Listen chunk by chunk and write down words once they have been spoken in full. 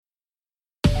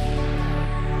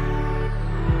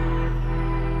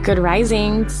Good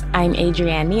risings. I'm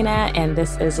Adrienne Nina, and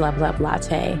this is Level Up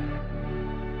Latte.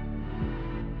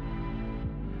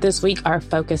 This week, our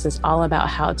focus is all about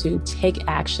how to take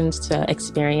actions to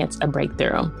experience a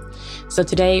breakthrough. So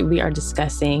today, we are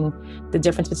discussing the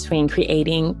difference between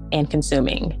creating and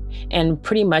consuming. And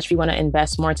pretty much, we want to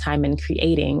invest more time in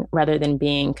creating rather than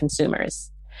being consumers.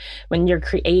 When you're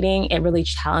creating, it really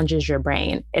challenges your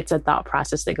brain. It's a thought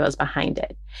process that goes behind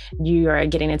it. You are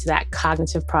getting into that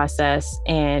cognitive process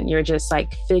and you're just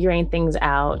like figuring things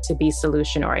out to be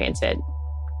solution oriented.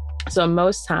 So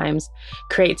most times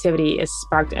creativity is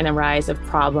sparked in a rise of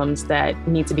problems that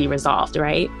need to be resolved,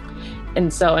 right?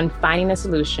 And so in finding a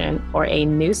solution or a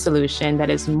new solution that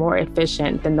is more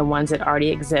efficient than the ones that already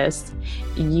exist,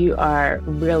 you are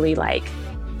really like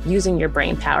using your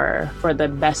brain power for the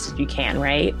best that you can,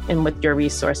 right? And with your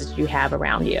resources you have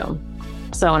around you.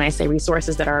 So when I say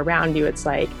resources that are around you, it's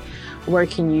like, where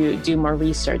can you do more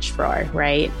research for,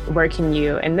 right? Where can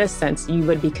you, in this sense, you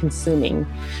would be consuming,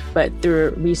 but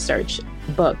through research,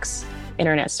 books,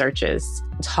 internet searches,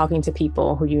 talking to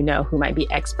people who you know who might be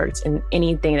experts in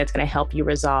anything that's going to help you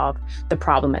resolve the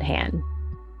problem at hand.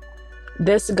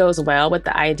 This goes well with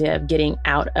the idea of getting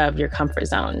out of your comfort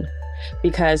zone,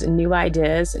 because new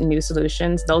ideas, new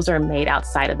solutions, those are made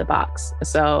outside of the box.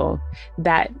 So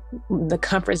that the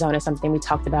comfort zone is something we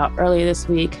talked about earlier this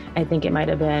week. I think it might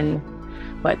have been,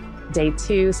 day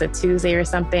 2, so Tuesday or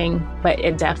something, but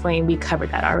we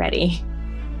covered that already.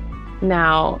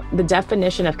 Now, the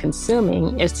definition of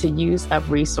consuming is to use up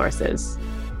resources.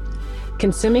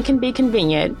 Consuming can be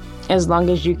convenient as long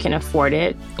as you can afford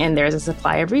it and there's a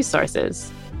supply of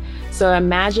resources. So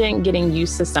imagine getting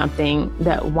used to something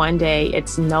that one day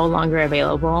it's no longer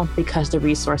available because the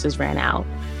resources ran out.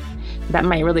 That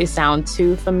might really sound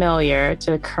too familiar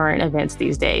to current events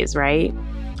these days, right?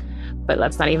 But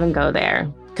let's not even go there,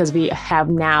 because we have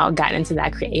now gotten into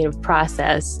that creative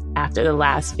process after the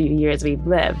last few years we've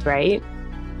lived, right?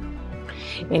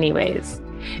 Anyways,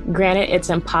 granted, it's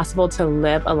impossible to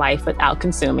live a life without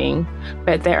consuming,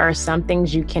 but there are some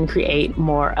things you can create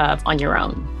more of on your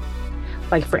own.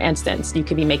 Like, for instance, you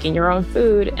could be making your own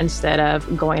food instead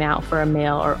of going out for a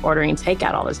meal or ordering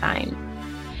takeout all the time.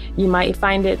 You might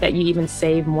find it that you even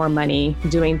save more money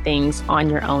doing things on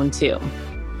your own too.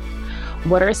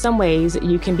 What are some ways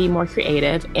you can be more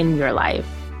creative in your life?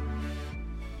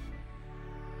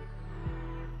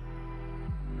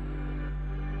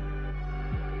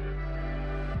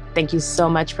 Thank you so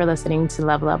much for listening to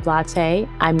Level Up Latte.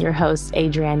 I'm your host,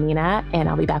 Adrienne Nina, and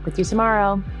I'll be back with you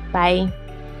tomorrow. Bye.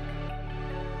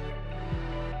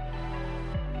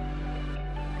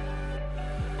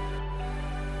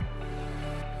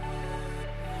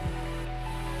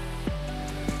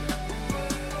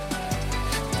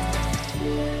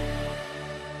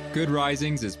 Good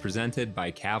Risings is presented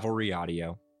by Cavalry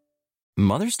Audio.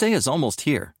 Mother's Day is almost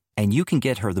here, and you can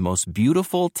get her the most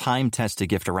beautiful time-tested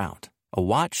gift around. A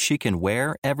watch she can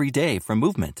wear every day from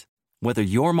Movement. Whether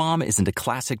your mom is into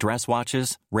classic dress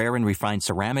watches, rare and refined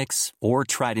ceramics, or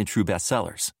tried-and-true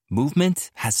bestsellers,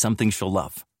 Movement has something she'll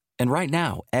love. And right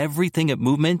now, everything at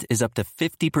Movement is up to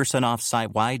 50% off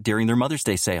site-wide during their Mother's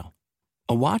Day sale.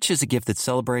 A watch is a gift that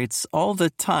celebrates all the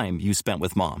time you spent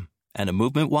with mom. And a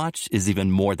Movement watch is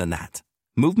even more than that.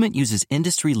 Movement uses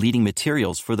industry-leading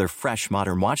materials for their fresh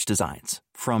modern watch designs,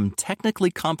 from technically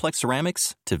complex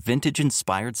ceramics to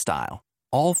vintage-inspired style,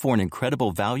 all for an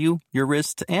incredible value your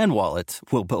wrist and wallet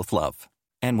will both love.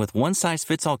 And with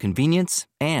one-size-fits-all convenience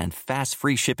and fast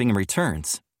free shipping and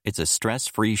returns, it's a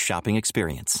stress-free shopping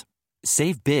experience.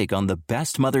 Save big on the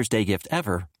best Mother's Day gift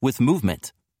ever with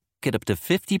Movement. Get up to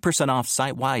 50% off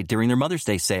site-wide during their Mother's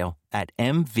Day sale at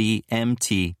mvmt.com.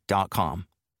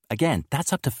 Again,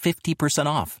 that's up to 50%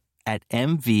 off at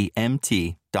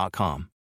mvmt.com.